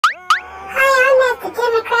the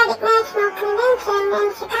Democratic National Convention in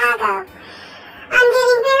Chicago. I'm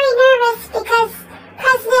getting very nervous because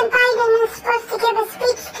President Biden is supposed to give a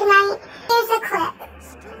speech tonight. Here's a clip.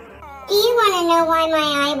 Do you want to know why my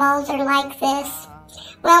eyeballs are like this?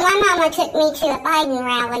 Well, my mama took me to a Biden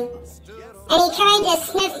rally, and he tried to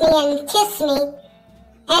sniff me and kiss me,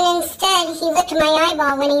 and instead he licked my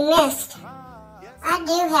eyeball when he missed. I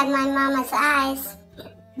do have my mama's eyes,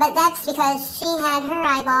 but that's because she had her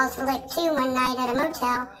eyeballs licked too one night at a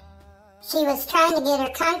motel. She was trying to get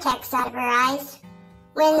her contacts out of her eyes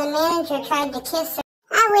when the manager tried to kiss her.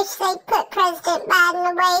 I wish they'd put President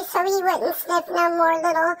Biden away so he wouldn't sniff no more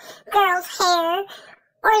little girl's hair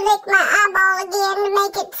or lick my eyeball again to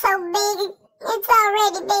make it so big. It's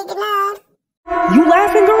already big enough. You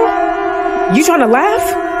laughing, girl? You trying to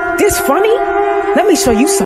laugh? This funny? Let me show you something.